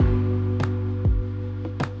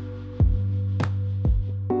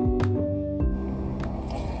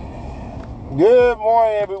Good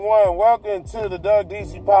morning, everyone. Welcome to the Doug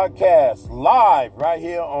DC Podcast, live right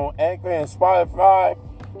here on Anchor and Spotify.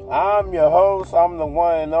 I'm your host. I'm the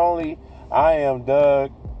one and only. I am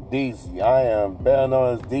Doug DC. I am better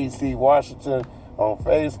known as DC Washington on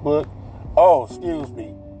Facebook. Oh, excuse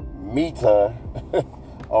me, Meta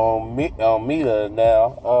on Meta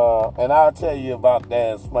now. And I'll tell you about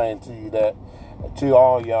that and explain to you that, to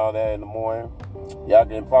all y'all there in the morning. Y'all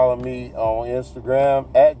can follow me on Instagram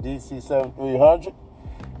at DC7300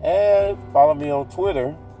 and follow me on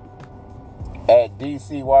Twitter at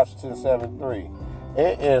DCWashington73.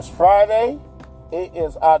 It is Friday. It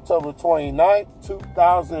is October 29th,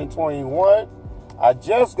 2021. I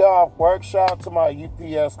just got off work. Shout out to my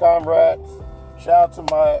UPS comrades. Shout out to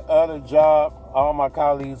my other job, all my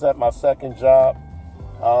colleagues at my second job.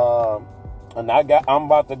 And I'm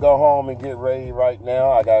about to go home and get ready right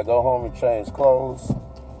now. I gotta go home and change clothes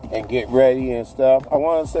and get ready and stuff. I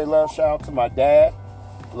want to say love shout out to my dad.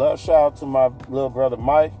 Love shout out to my little brother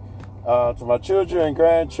Mike. To my children and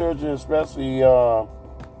grandchildren, especially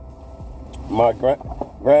my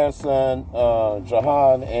grandson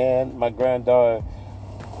Jahan and my granddaughter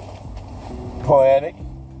Poetic.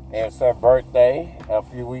 And it's her birthday a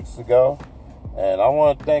few weeks ago. And I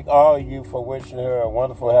want to thank all of you for wishing her a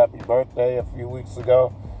wonderful happy birthday a few weeks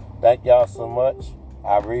ago. Thank y'all so much.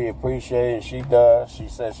 I really appreciate it. And she does. She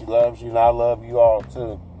says she loves you, and I love you all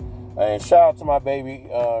too. And shout out to my baby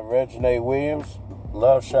Reginae Williams.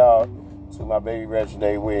 Love shout out to my baby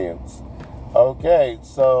Reginae Williams. Okay,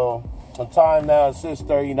 so the time now is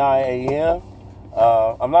 6:39 a.m.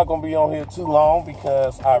 I'm not going to be on here too long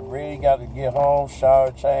because I really got to get home,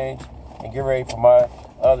 shower, change, and get ready for my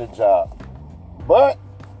other job. But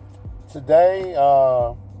today,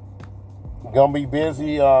 gonna be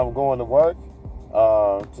busy going to work.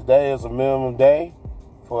 Today is a minimum day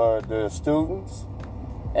for the students,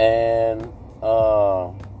 and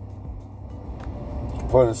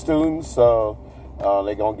so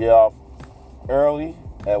they're gonna get off early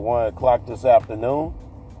at 1 o'clock this afternoon.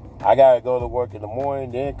 I gotta go to work in the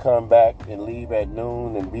morning, then come back and leave at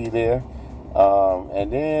noon and be there.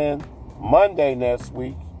 And then Monday next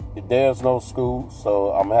week, there's no school,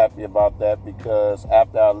 so I'm happy about that because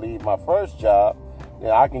after I leave my first job,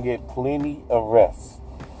 then I can get plenty of rest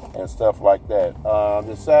and stuff like that.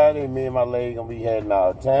 This Saturday, me and my lady gonna be heading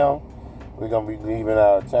out of town. We're gonna be leaving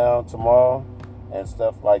out of town tomorrow and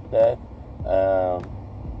stuff like that. I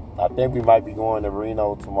think we might be going to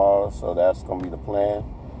Reno tomorrow, so that's gonna be the plan.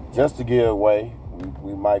 Just to get away,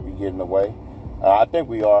 we might be getting away. I think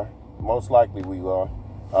we are. Most likely we are.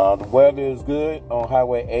 The weather is good on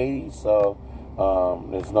Highway 80, so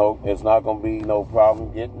it's not going to be no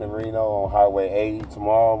problem getting to Reno on Highway 80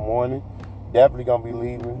 tomorrow morning. Definitely going to be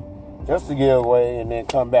leaving just to get away and then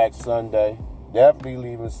come back Sunday. Definitely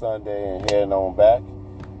leaving Sunday and heading on back.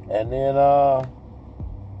 And then,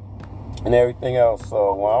 and everything else.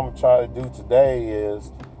 So what I'm going to try to do today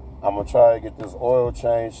is I'm going to try to get this oil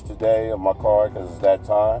changed today on my car because it's that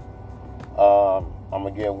time. I'm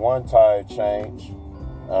going to get one tire change.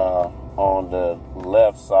 On the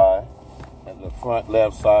left side, and the front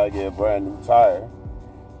left side, get a brand new tire.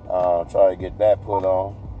 Try to get that put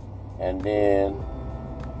on, and then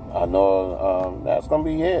I know that's gonna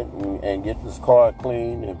be it. And get this car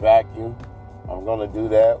clean and vacuum. I'm gonna do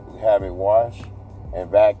that. Have it washed and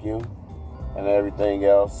vacuum and everything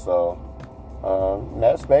else. So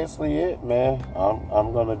that's basically it, man.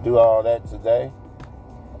 I'm gonna do all that today,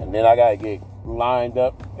 and then I gotta get lined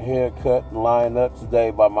up, haircut and lined up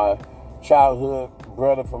today by my childhood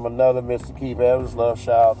brother from another, Mr. Keith Evans. Love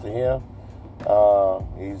shout out to him.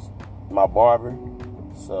 He's my barber,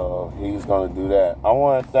 so he's going to do that. I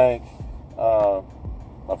want to thank a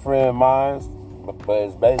friend of mine, but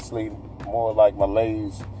it's basically more like my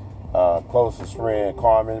lady's closest friend,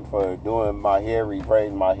 Carmen, for doing my hair,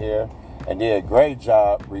 rebraiding my hair, and did a great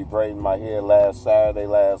job rebraiding my hair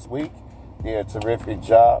last week. Did a terrific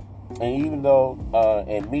job. And even though,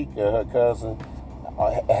 and Mika, her cousin,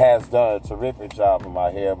 has done a terrific job of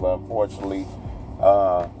my hair, but unfortunately,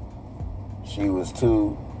 she was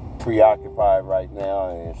too preoccupied right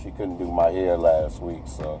now, and she couldn't do my hair last week.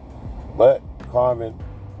 So, but Carmen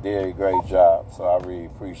did a great job, so I really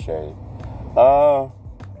appreciate it.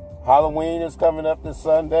 Halloween is coming up this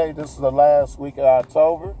Sunday. This is the last week of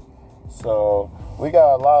October, so we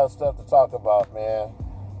got a lot of stuff to talk about, man.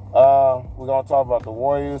 We're going to talk about the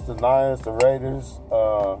Warriors, the Niners, the Raiders.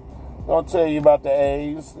 We're going to tell you about the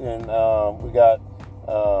A's, and we got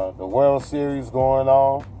the World Series going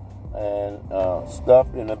on and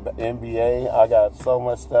stuff in the NBA. I got so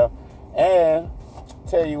much stuff. And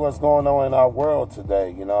tell you what's going on in our world today,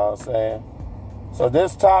 you know what I'm saying? So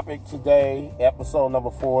this topic today, episode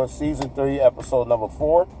number 4, season 3, episode number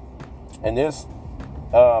 4, and this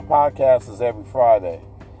podcast is every Friday.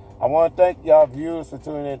 I want to thank y'all viewers for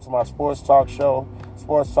tuning into my sports talk show,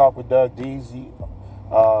 Sports Talk with Doug Deasy.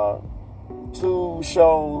 2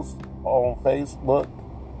 shows on Facebook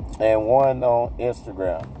and 1 on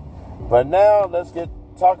Instagram. But now let's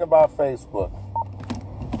talk about Facebook.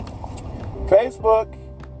 Facebook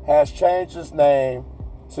has changed its name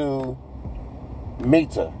to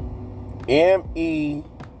Meta, M-E-T-A.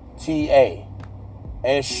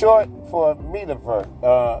 It's short for metaverse.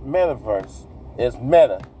 It's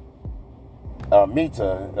Meta.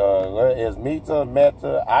 Meta is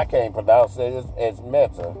Meta. I can't pronounce it. It's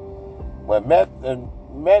Meta. But Meta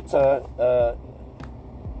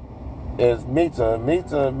is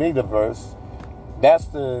Metaverse. That's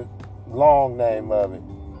the long name of it.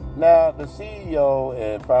 Now, the CEO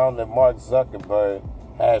and founder Mark Zuckerberg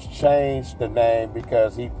has changed the name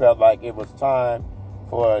because he felt like it was time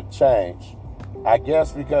for a change. I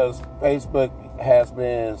guess because Facebook has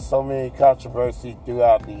been so many controversies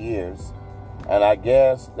throughout the years. And I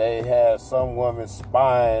guess they had some woman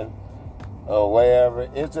spying or wherever.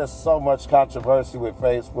 It's just so much controversy with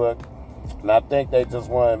Facebook. And I think they just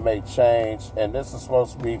want to make change. And this is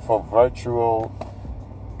supposed to be for virtual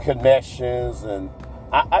connections. And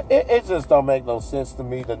it just don't make no sense to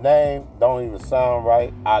me. The name don't even sound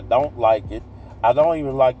right. I don't like it. I don't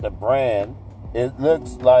even like the brand. It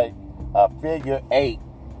looks like a figure 8.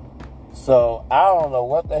 So I don't know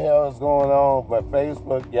what the hell is going on, but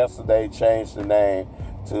Facebook yesterday changed the name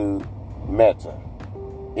to Meta.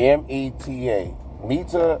 M-E-T-A.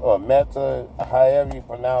 Meta or Meta, however you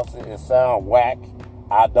pronounce it, it sounds whack.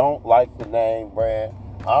 I don't like the name brand.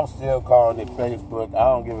 I'm still calling it Facebook. I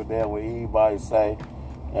don't give a damn what anybody say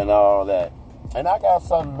and all that. And I got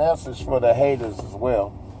some message for the haters as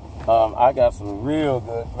well. I got some real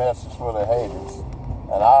good message for the haters.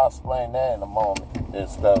 And I'll explain that in a moment and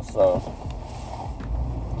stuff. So,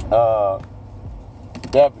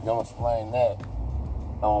 definitely gonna explain that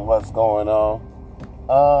on what's going on.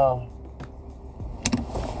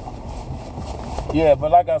 Yeah, but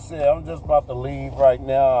like I said, I'm just about to leave right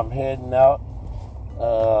now. I'm heading out.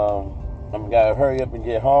 I'm gotta hurry up and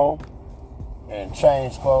get home and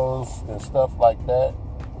change clothes and stuff like that,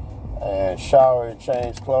 and shower and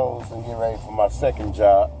change clothes and get ready for my second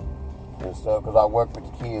job and stuff, because I work with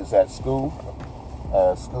the kids at school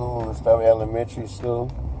and stuff, elementary school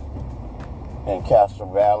in Castro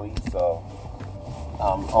Valley. So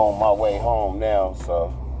I'm on my way home now.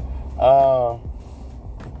 So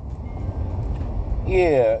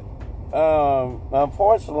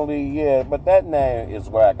unfortunately, yeah, but that name is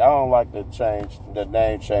whack. I don't like the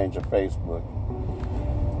name change of Facebook.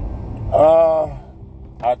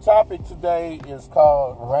 Our topic today is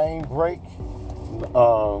called Rainbreak.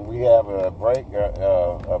 We have a break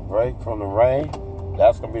from the rain.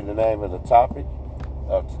 That's going to be the name of the topic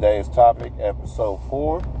of today's topic, episode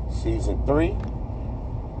 4, season 3.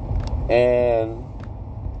 And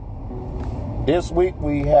this week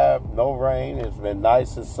we have no rain. It's been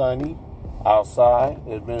nice and sunny outside.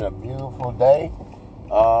 It's been a beautiful day.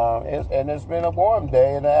 And it's been a warm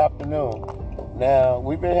day in the afternoon. Now,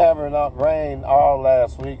 we've been having rain all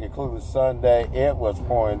last week, including Sunday. It was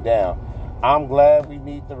pouring down. I'm glad we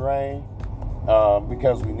need the rain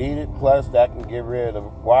because we need it. Plus, that can get rid of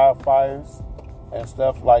wildfires and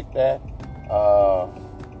stuff like that,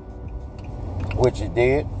 which it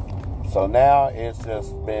did. So now it's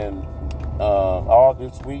just been all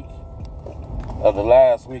this week, of the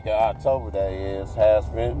last week of October, has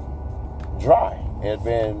been dry. It's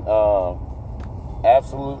been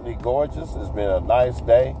absolutely gorgeous. It's been a nice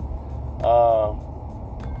day.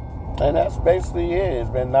 And that's basically it. It's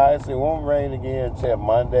been nice. It won't rain again until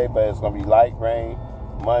Monday, but it's going to be light rain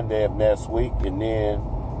Monday of next week. And then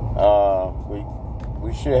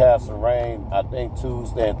we should have some rain, I think,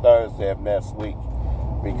 Tuesday and Thursday of next week.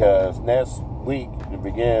 Because next week, the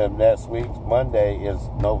beginning of next week, Monday is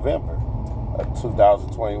November of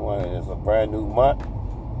 2021. It's a brand new month.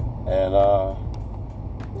 And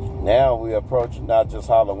now we're approaching not just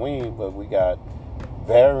Halloween, but we got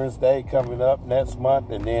Veterans Day coming up next month,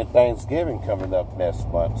 and then Thanksgiving coming up next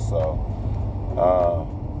month. So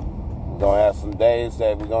we're going to have some days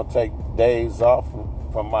that we're going to take days off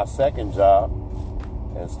from my second job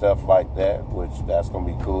and stuff like that, which that's going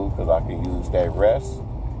to be cool because I can use that rest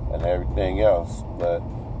and everything else. But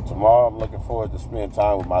tomorrow I'm looking forward to spending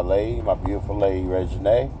time with my lady, my beautiful lady,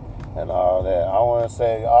 Reginae, and all that. I want to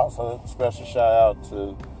say also a special shout out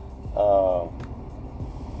to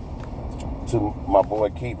my boy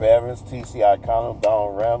Keith Evans, TC Iconic,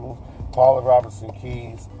 Don Randall, Paula Robinson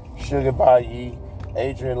Keys, Sugar Bayi,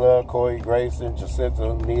 Adrian Love, Corey Grayson,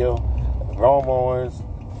 Jacinta Neal, Rome Owens,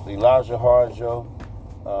 Elijah Harjo,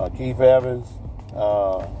 Keith Evans,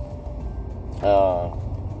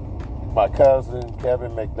 my cousin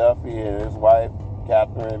Kevin McDuffie and his wife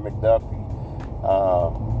Catherine McDuffie,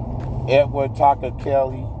 Edward Tucker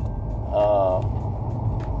Kelly,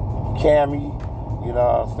 Cammy, you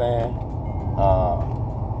know what I'm saying?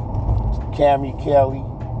 Cammy Kelly,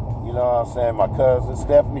 you know what I'm saying? My cousin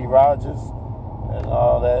Stephanie Rogers and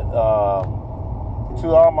all that. To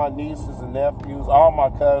all my nieces and nephews, all my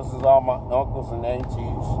cousins, all my uncles and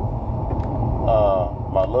aunties,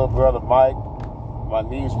 my little brother Mike, my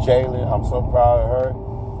niece Jaylen. I'm so proud of her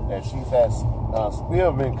that she's at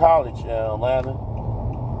Spielman College in Atlanta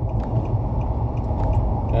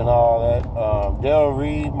and all that. Dale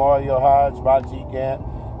Reed, Mario Hodge, Baji Gant,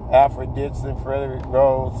 Alfred Dixon, Frederick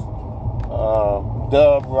Rose,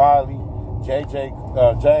 Dub Riley,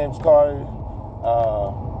 James Carter,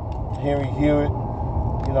 Henry Hewitt,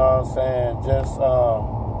 you know what I'm saying? Just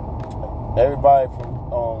everybody from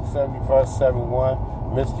 71st, 71,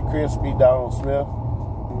 Mr. Crispy, Donald Smith,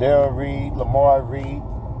 Daryl Reed, Lamar Reed,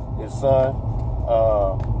 his son,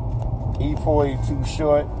 E42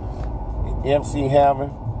 Short, MC Hammer,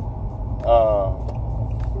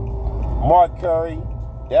 Mark Curry,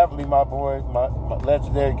 definitely my boy, my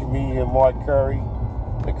legendary comedian Mark Curry,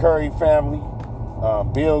 the Curry family,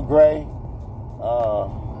 Bill Gray,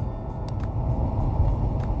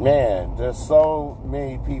 man, there's so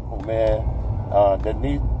many people, man.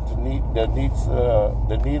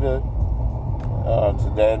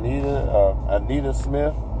 Anita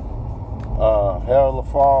Smith, Harold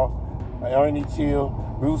LaFall, Ernie Till,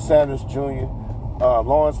 Bruce Sanders Jr.,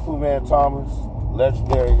 Lawrence Pooh Man Thomas,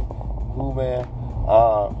 legendary Pooh Man.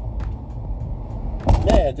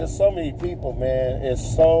 Man, just so many people, man. It's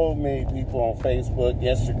so many people on Facebook,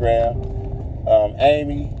 Instagram.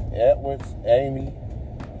 Amy Edwards, Amy.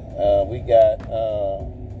 We got,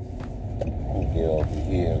 let me get over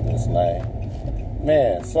here, this name.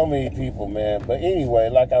 Man, so many people, man. But anyway,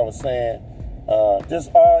 like I was saying,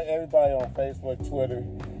 just everybody on Facebook, Twitter,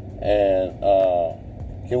 and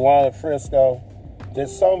Kiwana Frisco.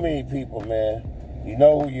 There's so many people, man. You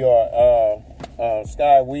know who you are.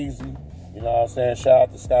 Sky Weezy. You know what I'm saying? Shout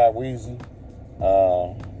out to Sky Weezy.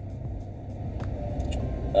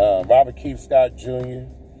 Robert Keith Scott Jr.,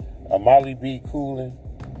 Molly B. Coolin.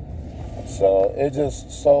 So it's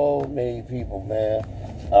just so many people, man.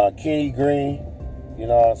 Kenny Green, you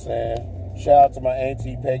know what I'm saying? Shout out to my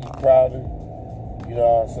auntie Peggy Crowder, you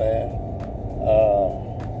know what I'm saying?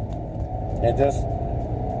 And just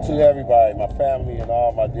to everybody, my family and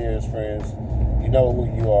all my dearest friends, you know who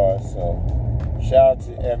you are. So shout out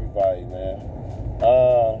to everybody, man.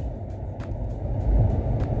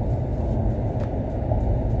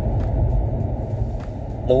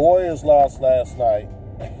 The Warriors lost last night.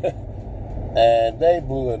 And they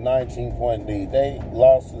blew a 19-point lead. They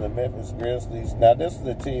lost to the Memphis Grizzlies. Now, this is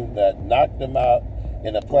the team that knocked them out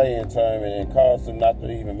in a play-in tournament and caused them not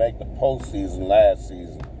to even make the postseason last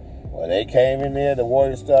season. Well, they came in there, the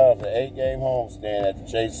Warriors started an 8-game homestand at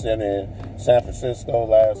the Chase Center in San Francisco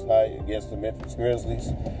last night against the Memphis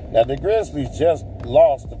Grizzlies. Now, the Grizzlies just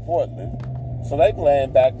lost to Portland, so they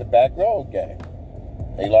playing back-to-back road game.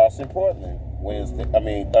 They lost in Portland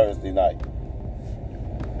Thursday night.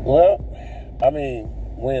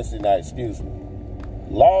 Wednesday night, excuse me.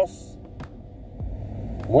 Lost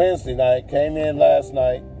Wednesday night, came in last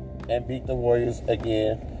night and beat the Warriors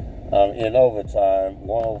again in overtime,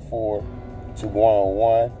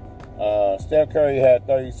 104-101. Steph Curry had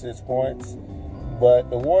 36 points,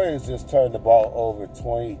 but the Warriors just turned the ball over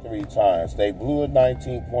 23 times. They blew a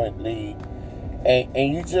 19-point lead,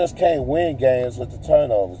 and you just can't win games with the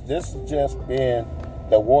turnovers. This has just been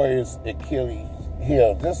the Warriors' Achilles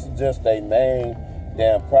heel. This is just a main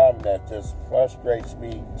damn problem that just frustrates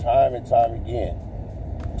me time and time again.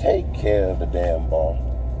 Take care of the damn ball.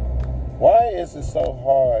 Why is it so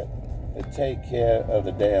hard to take care of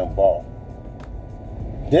the damn ball?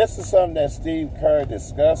 This is something that Steve Kerr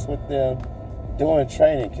discussed with them during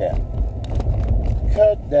training camp.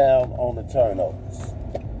 Cut down on the turnovers.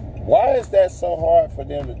 Why is that so hard for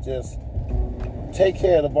them to just take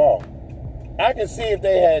care of the ball? I can see if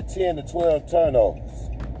they had 10 to 12 turnovers.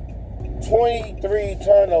 23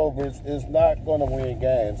 turnovers is not going to win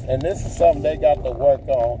games. And this is something they got to work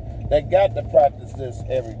on. They got to practice this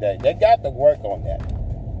every day. They got to work on that.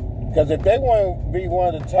 Because if they want to be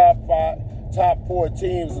one of the top 4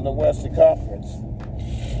 teams in the Western Conference,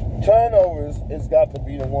 turnovers has got to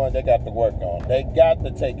be the one they got to work on. They got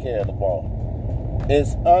to take care of the ball.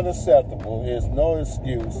 It's unacceptable. There's no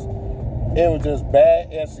excuse It was just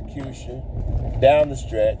bad execution down the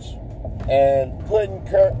stretch. And putting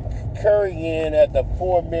Curry in at the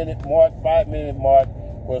 4-minute mark, 5-minute mark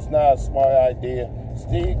was not a smart idea.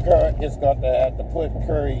 Steve Kerr is going to have to put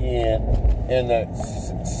Curry in the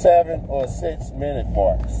 7 or 6 minute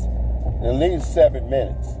marks. At least 7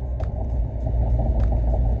 minutes.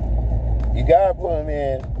 You got to put him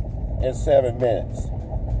in 7 minutes.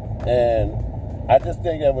 And I just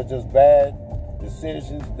think that was just bad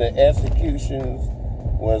decisions. The executions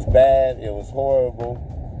was bad. It was horrible.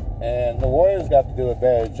 And the Warriors got to do a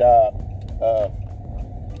better job of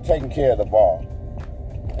taking care of the ball.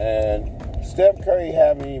 And Steph Curry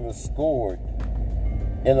haven't even scored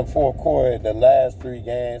in the fourth quarter the last 3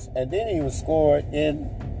 games, and didn't even score in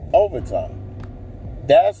overtime.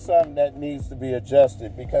 That's something that needs to be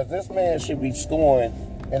adjusted, because this man should be scoring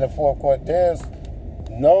in the fourth quarter. There's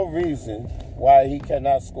no reason why he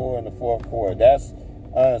cannot score in the fourth quarter. That's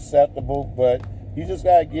unacceptable, but you just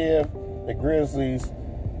got to give the Grizzlies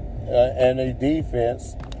and the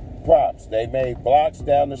defense props. They made blocks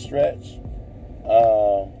down the stretch.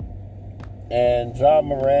 And Ja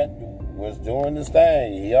Morant was doing his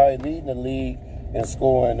thing. He already leading the league in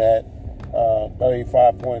scoring at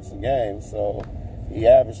 35 points a game. So he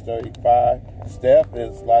averaged 35. Steph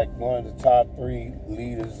is like one of the top 3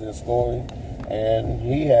 leaders in scoring. And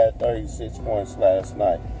he had 36 points last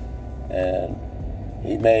night. And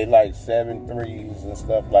he made like 7 threes and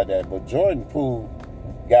stuff like that. But Jordan Poole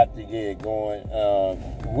got to get it going.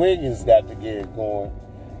 Wiggins got to get it going.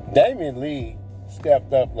 Damian Lee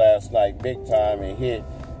stepped up last night big time and hit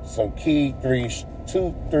some key 2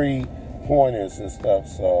 3-pointers and stuff.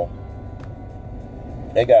 So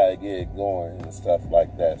they got to get it going and stuff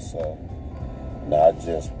like that. So not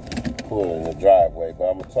just pull it in the driveway. But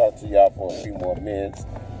I'm going to talk to y'all for a few more minutes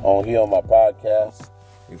on here on my podcast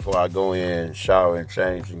before I go in, shower, and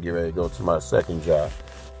change and get ready to go to my second job.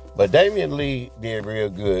 But Damian Lee did real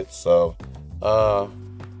good. So,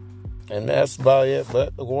 and that's about it.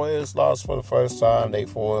 But the Warriors lost for the first time. They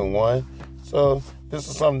 4-1. So this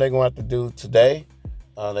is something they're going to have to do today.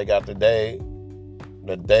 They got the day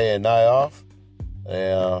and night off.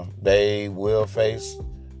 They will face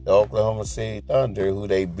the Oklahoma City Thunder, who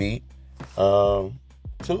they beat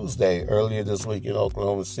Tuesday, earlier this week in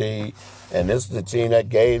Oklahoma City. And this is the team that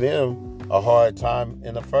gave them a hard time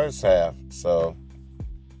in the first half. So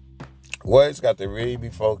Warriors got to really be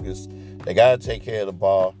focused. They got to take care of the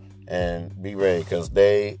ball and be ready, because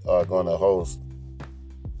they are going to host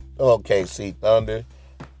OKC Thunder.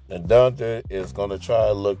 The Thunder is going to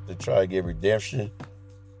try to get redemption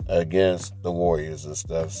against the Warriors and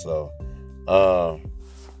stuff. So,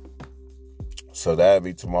 so that'll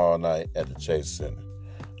be tomorrow night at the Chase Center.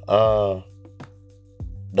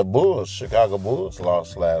 The Bulls, Chicago Bulls,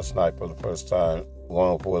 lost last night for the first time,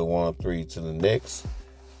 141-103 to the Knicks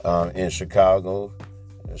in Chicago.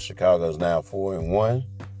 Chicago is now 4-1.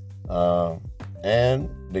 And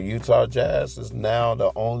the Utah Jazz is now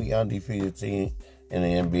the only undefeated team in the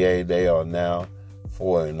NBA. They are now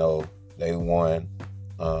 4-0. They won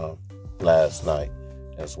last night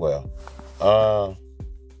as well.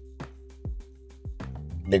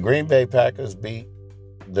 The Green Bay Packers beat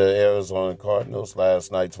the Arizona Cardinals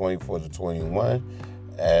last night 24-21,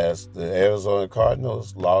 as the Arizona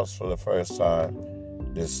Cardinals lost for the first time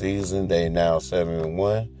this season. They now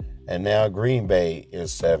 7-1. And now Green Bay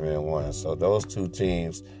is 7-1. So those two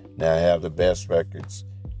teams now have the best records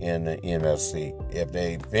in the NFC. If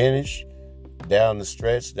they finish down the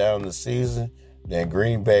stretch, down the season, then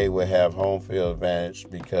Green Bay will have home field advantage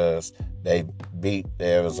because they beat the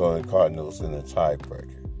Arizona Cardinals in the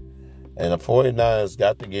tiebreaker. And the 49ers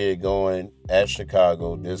got to get it going at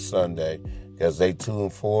Chicago this Sunday, because they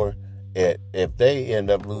 2-4. If they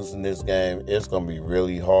end up losing this game, it's going to be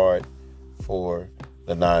really hard for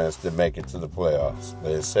the Niners to make it to the playoffs.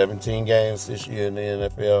 But it's 17 games this year in the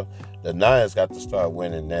NFL. The Niners got to start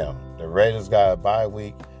winning now. The Raiders got a bye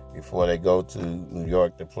week before they go to New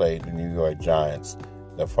York to play the New York Giants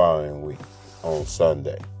the following week on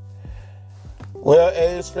Sunday. Well,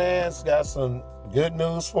 A's fans, got some good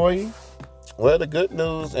news for you. Well, the good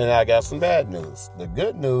news, and I got some bad news. The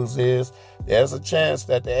good news is there's a chance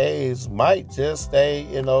that the A's might just stay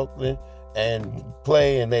in Oakland and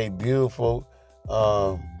play in a beautiful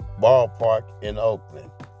ballpark in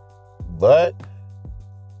Oakland. But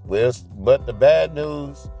the bad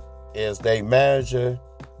news is their manager,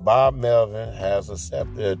 Bob Melvin, has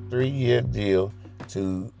accepted a 3-year deal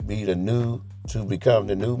to become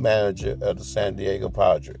the new manager of the San Diego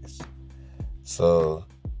Padres. So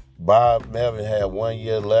Bob Melvin had 1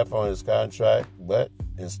 year left on his contract, but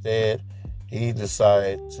instead he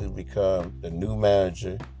decided to become the new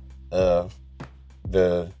manager of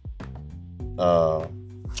the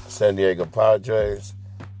San Diego Padres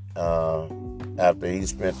after he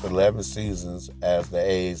spent 11 seasons as the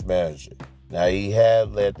A's manager. Now, he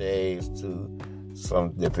had led the A's to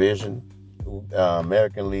some division,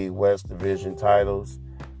 American League West division titles.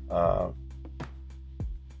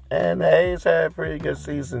 And the A's had a pretty good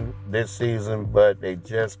season this season, but they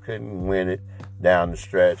just couldn't win it down the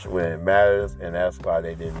stretch when it matters, and that's why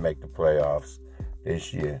they didn't make the playoffs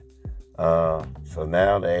this year. So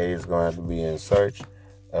now the A's going to have to be in search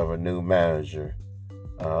of a new manager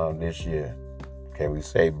this year. Can we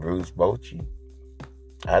say Bruce Bochy?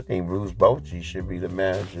 I think Bruce Bochy should be the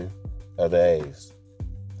manager of the A's.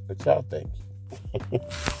 What y'all think?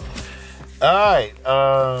 All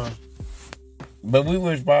right. But we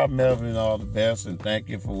wish Bob Melvin all the best and thank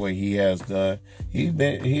him for what he has done.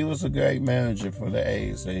 He was a great manager for the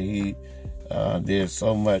A's, and he did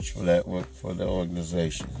so much for the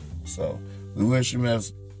organization. So we wish him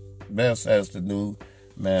as best as the new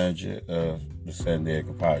manager of the San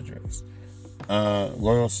Diego Padres.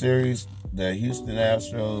 World Series, the Houston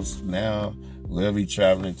Astros now will be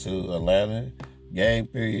traveling to Atlanta. Game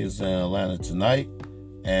period is in Atlanta tonight,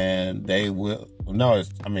 and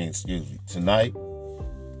tonight,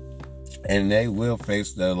 and they will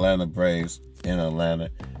face the Atlanta Braves in Atlanta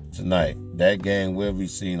tonight. That game will be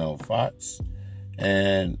seen on Fox,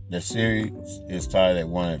 and the series is tied at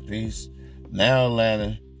 1 apiece. Now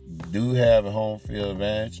Atlanta do have a home field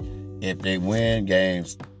advantage. If they win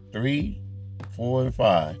games 3, 4, and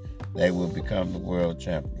 5, they will become the world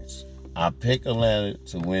champions. I pick Atlanta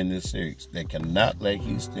to win this series. They cannot let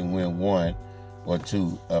Houston win 1 or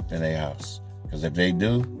 2 up in their house. Because if they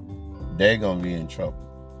do, they're going to be in trouble.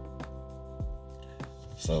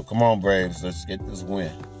 So come on, Braves. Let's get this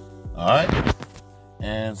win. All right?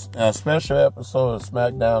 And a special episode of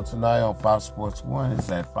SmackDown tonight on Fox Sports 1 is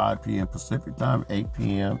at 5 p.m. Pacific time, 8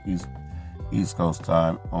 p.m. East Coast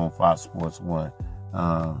time on Fox Sports 1.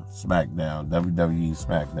 SmackDown, WWE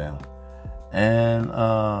SmackDown. And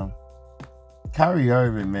Kyrie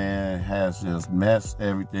Irving, man, has just messed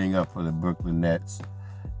everything up for the Brooklyn Nets.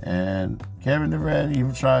 And Kevin Durant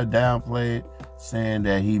even tried to downplay it, saying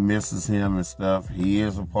that he misses him and stuff. He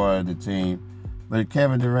is a part of the team. But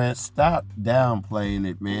Kevin Durant, stop downplaying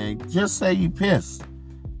it, man. Just say you pissed.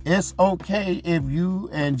 It's okay if you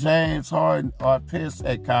and James Harden are pissed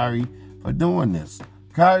at Kyrie for doing this.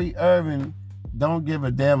 Kyrie Irving don't give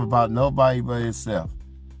a damn about nobody but himself.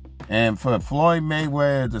 And for Floyd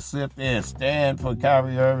Mayweather to sit there and stand for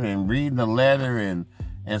Kyrie Irving and reading the letter and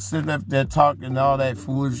sitting up there talking all that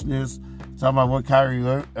foolishness, talking about what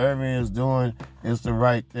Kyrie Irving is doing is the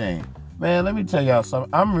right thing. Man, let me tell y'all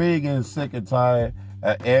something. I'm really getting sick and tired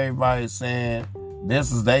of everybody saying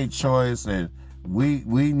this is their choice and we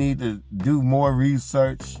need to do more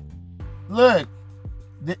research. Look,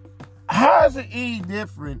 how is it any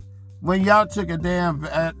different when y'all took y'all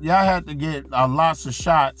had to get lots of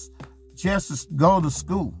shots just to go to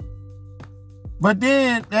school? But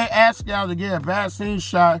then they ask y'all to get a vaccine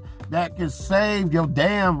shot that can save your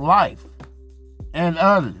damn life and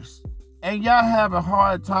others. And y'all have a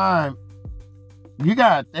hard time. You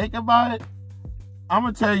got to think about it. I'm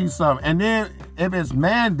going to tell you something. And then if it's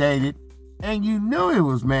mandated, and you knew it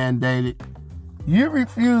was mandated, you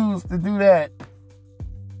refuse to do that.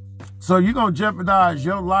 So you're going to jeopardize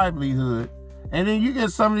your livelihood. And then you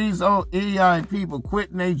get some of these old idiotic people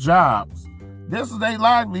quitting their jobs. This is their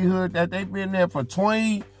livelihood that they've been there for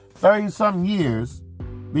 20, 30-something years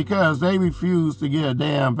because they refuse to get a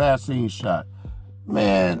damn vaccine shot.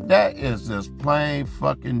 Man, that is just plain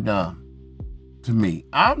fucking dumb to me.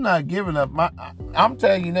 I'm not giving up I'm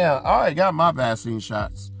telling you now, I already got my vaccine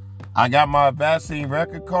shots. I got my vaccine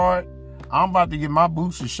record card. I'm about to get my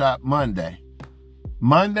booster shot Monday.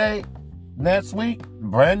 Monday, next week,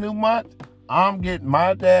 brand new month,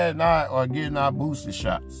 my dad and I are getting our booster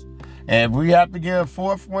shots. And if we have to get a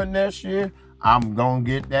 4th one next year, I'm going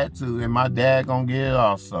to get that too. And my dad going to get it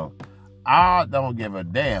also. I don't give a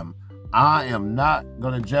damn. I am not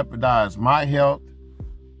going to jeopardize my health.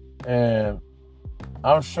 And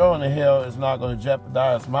I'm sure in the hell it's not going to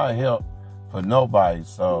jeopardize my health for nobody.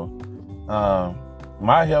 So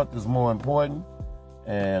my health is more important.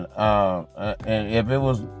 And if it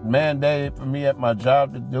was mandated for me at my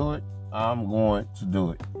job to do it, I'm going to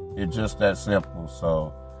do it. It's just that simple.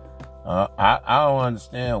 So I don't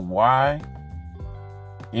understand why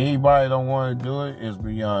anybody don't want to do it. It's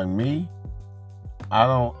beyond me. I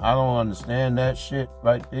don't understand that shit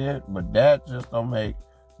right there. But that just don't make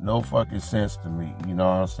no fucking sense to me. You know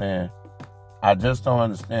what I'm saying? I just don't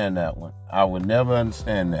understand that one. I would never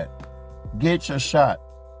understand that. Get your shot.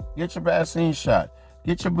 Get your vaccine shot.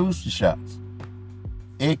 Get your booster shots.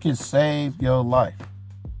 It can save your life.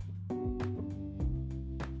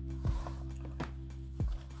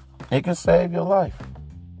 It can save your life.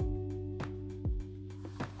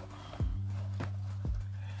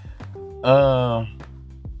 What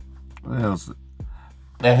else?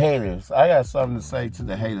 The haters. I got something to say to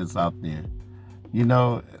the haters out there. You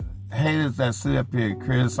know, haters that sit up here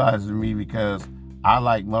criticizing me because I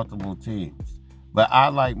like multiple teams. But I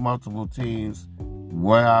like multiple teams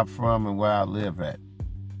where I'm from and where I live at.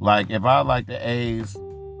 Like, if I like the A's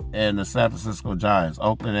and the San Francisco Giants,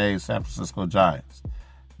 Oakland A's, San Francisco Giants,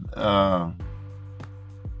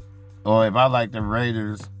 or if I like the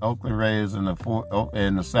Raiders, Oakland Raiders, and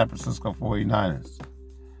the San Francisco 49ers,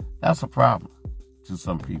 that's a problem to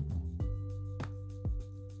some people.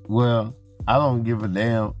 Well, I don't give a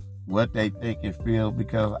damn what they think and feel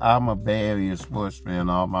because I'm a Bay Area sports fan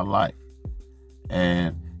all my life.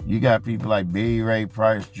 And you got people like Billy Ray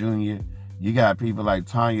Price Jr., you got people like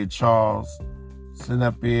Tanya Charles sitting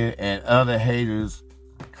up here and other haters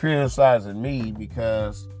criticizing me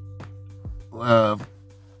because of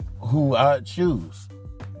who I choose.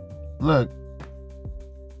 Look,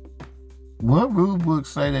 what rule books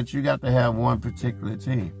say that you got to have one particular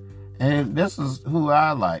team? And this is who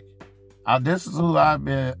I like. This is who I've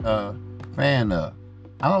been a fan of.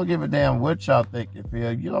 I don't give a damn what y'all think and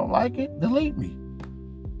feel. You don't like it? Delete me.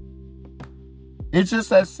 It's just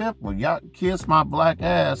that simple. Y'all kiss my black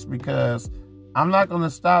ass because I'm not going to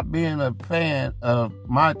stop being a fan of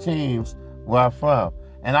my teams where I'm from.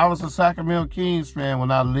 And I was a Sacramento Kings fan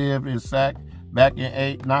when I lived in Sac back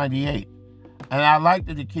in 98. And I liked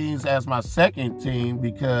the Kings as my second team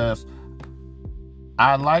because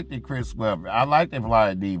I liked the Chris Webber. I liked the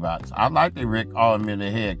Vlad Divac. I liked the Rick Allman,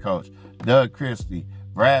 the head coach. Doug Christie,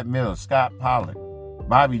 Brad Miller, Scott Pollard,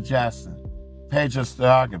 Bobby Jackson, Pedro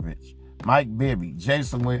Stojakovic, Mike Bibby,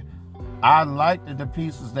 Jason Witt. I liked the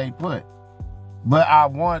pieces they put. But I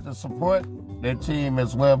wanted to support their team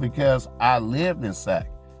as well because I lived in Sac.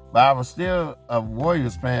 But I was still a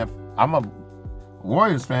Warriors fan. I'm a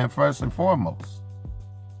Warriors fan first and foremost.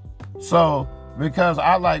 So, because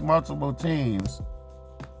I like multiple teams,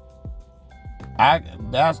 I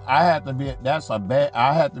have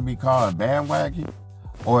to be called a bandwagon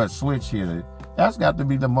or a switch hitter. That's got to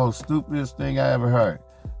be the most stupidest thing I ever heard.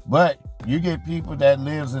 But you get people that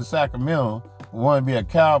lives in Sacramento who want to be a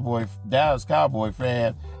Dallas Cowboy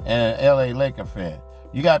fan and an LA Laker fan.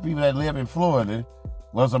 You got people that live in Florida,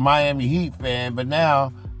 was a Miami Heat fan, but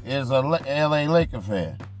now is a LA Laker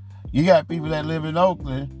fan. You got people that live in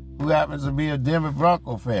Oakland who happens to be a Denver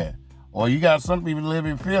Bronco fan. Or you got some people that live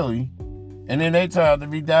in Philly, and then they turn out to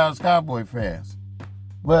be Dallas Cowboy fans.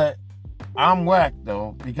 But I'm whack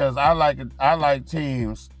though, because I like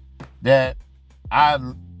teams that I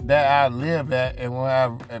live at and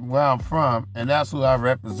where I'm from, and that's who I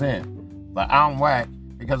represent. But I'm whack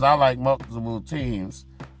because I like multiple teams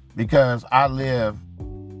because I live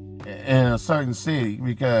in a certain city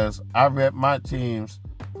because I rep my teams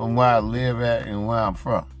from where I live at and where I'm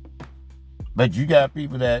from. But you got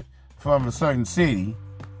people that from a certain city,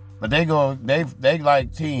 but they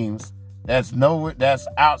like teams that's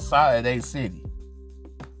outside of their city.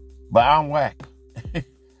 But I'm whack.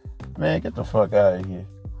 Man, get the fuck out of here.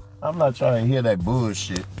 I'm not trying to hear that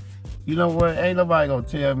bullshit. You know what? Ain't nobody gonna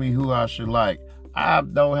tell me who I should like. I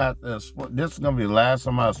don't have to. This is gonna be the last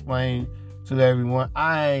time I explain to everyone.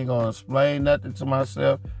 I ain't gonna explain nothing to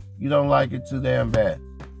myself. You don't like it too damn bad.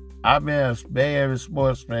 I've been a Bay Area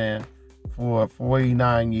sports fan for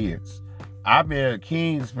 49 years. I've been a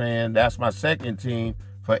Kings fan. That's my second team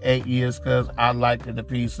for 8 years because I liked the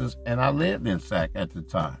pieces and I lived in Sac at the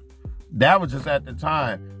time. That was just at the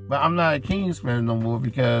time. But I'm not a Kings fan no more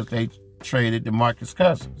because they traded DeMarcus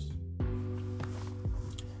Cousins.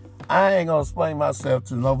 I ain't gonna explain myself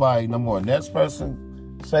to nobody no more. Next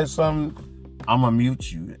person say something, I'm gonna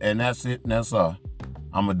mute you. And that's it and that's all.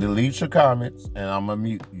 I'm gonna delete your comments and I'm gonna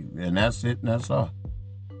mute you. And that's it and that's all.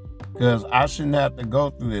 Because I shouldn't have to go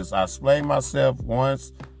through this. I explained myself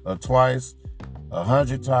once or twice,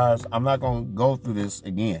 100 times. I'm not gonna go through this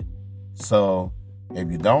again. So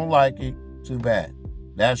if you don't like it, too bad.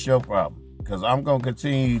 That's your problem. Because I'm going to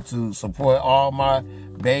continue to support all my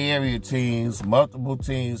Bay Area teams, multiple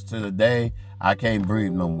teams to the day I can't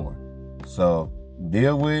breathe no more. So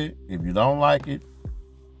deal with it. If you don't like it,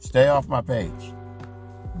 stay off my page.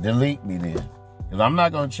 Delete me then. Because I'm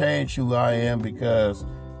not going to change who I am because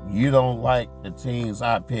you don't like the teams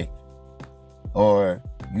I pick. Or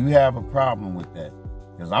you have a problem with that.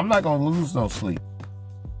 Because I'm not going to lose no sleep.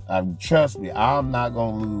 Trust me, I'm not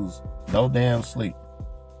going to lose no damn sleep.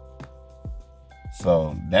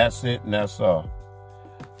 So that's it and that's all.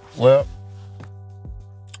 Well,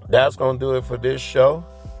 that's going to do it for this show.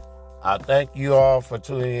 I thank you all for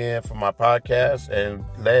tuning in for my podcast, and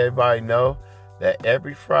let everybody know that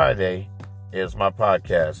every Friday is my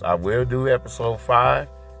podcast. I will do episode 5,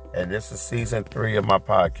 and this is season 3 of my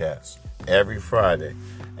podcast every Friday.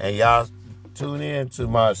 And y'all tune in to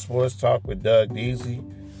my Sports Talk with Doug Deasy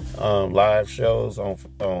live shows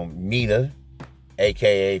on Meta,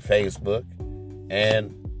 aka Facebook,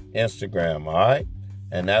 and Instagram, all right?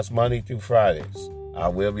 And that's Monday through Fridays. I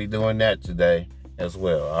will be doing that today as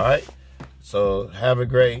well, all right? So have a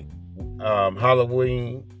great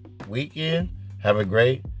Halloween weekend. Have a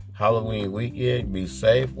great Halloween weekend. Be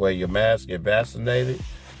safe. Wear your mask. Get vaccinated.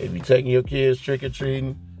 If you're taking your kids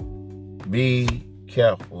trick-or-treating, be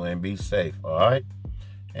careful and be safe, all right?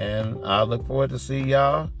 And I look forward to see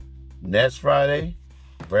y'all next Friday,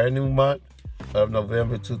 brand new month of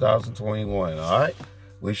November 2021, all right?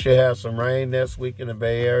 We should have some rain next week in the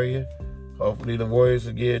Bay Area. Hopefully the Warriors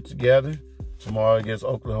will get it together tomorrow against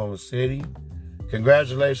Oklahoma City.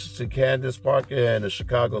 Congratulations to Candace Parker and the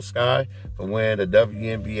Chicago Sky for winning the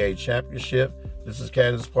WNBA championship. This is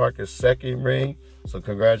Candace Parker's second ring, so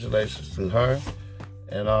congratulations to her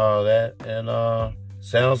and all that. And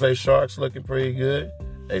San Jose Sharks looking pretty good.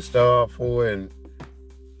 They started 4-0,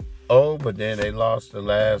 but then they lost the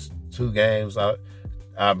last 2 games, I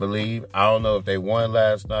believe. I don't know if they won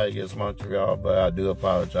last night against Montreal, but I do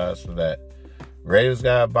apologize for that. Raiders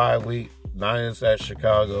got a bye week. Niners at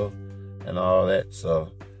Chicago and all that.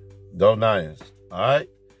 So, go Niners. All right?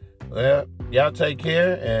 Well, y'all take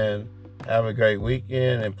care and have a great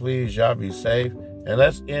weekend. And please, y'all be safe. And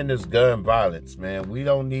let's end this gun violence, man. We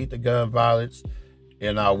don't need the gun violence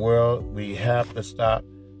in our world. We have to stop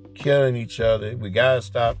killing each other. We got to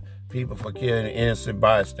stop people from killing innocent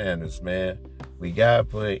bystanders, man. We got to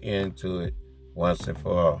put an end to it once and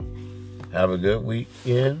for all. Have a good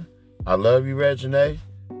weekend. I love you, Regine.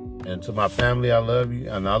 And to my family, I love you.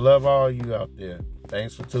 And I love all of you out there.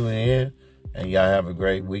 Thanks for tuning in. And y'all have a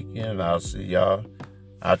great weekend. I'll see y'all.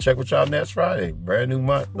 I'll check with y'all next Friday. Brand new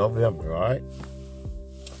month, November, all right?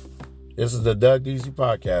 This is the Doug Deasy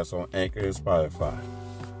Podcast on Anchor and Spotify.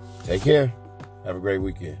 Take care. Have a great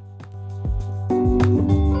weekend.